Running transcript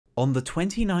On the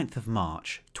 29th of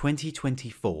March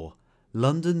 2024,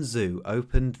 London Zoo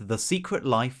opened The Secret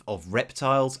Life of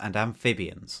Reptiles and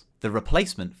Amphibians, the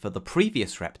replacement for the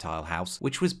previous reptile house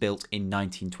which was built in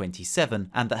 1927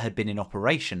 and that had been in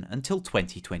operation until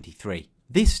 2023.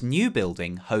 This new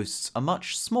building hosts a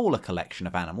much smaller collection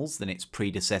of animals than its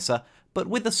predecessor, but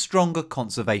with a stronger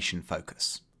conservation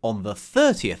focus. On the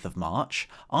 30th of March,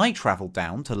 I travelled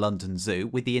down to London Zoo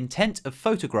with the intent of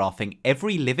photographing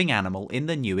every living animal in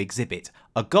the new exhibit,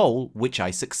 a goal which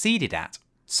I succeeded at.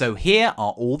 So here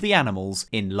are all the animals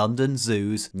in London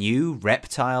Zoo's new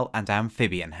reptile and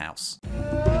amphibian house.